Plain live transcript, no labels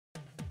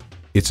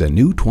It's a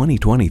new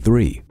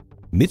 2023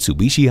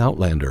 Mitsubishi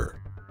Outlander.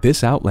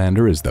 This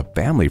Outlander is the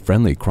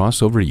family-friendly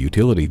crossover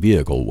utility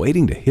vehicle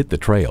waiting to hit the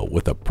trail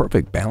with a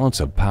perfect balance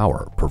of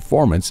power,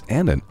 performance,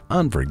 and an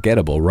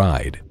unforgettable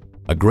ride.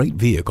 A great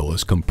vehicle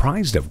is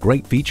comprised of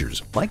great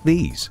features like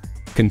these: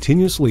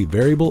 continuously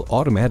variable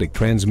automatic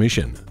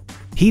transmission,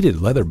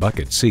 heated leather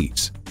bucket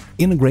seats,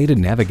 integrated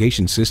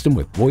navigation system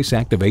with voice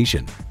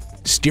activation,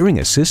 steering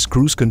assist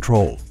cruise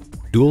control,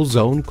 dual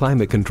zone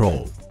climate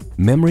control,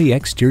 memory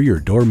exterior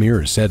door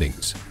mirror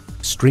settings,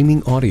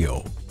 streaming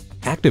audio,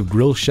 active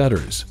grille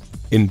shutters,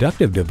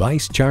 inductive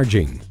device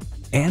charging,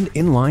 and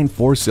inline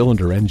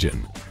 4-cylinder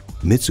engine.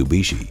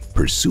 Mitsubishi,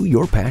 pursue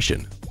your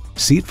passion.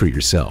 See it for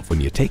yourself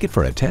when you take it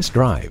for a test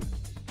drive.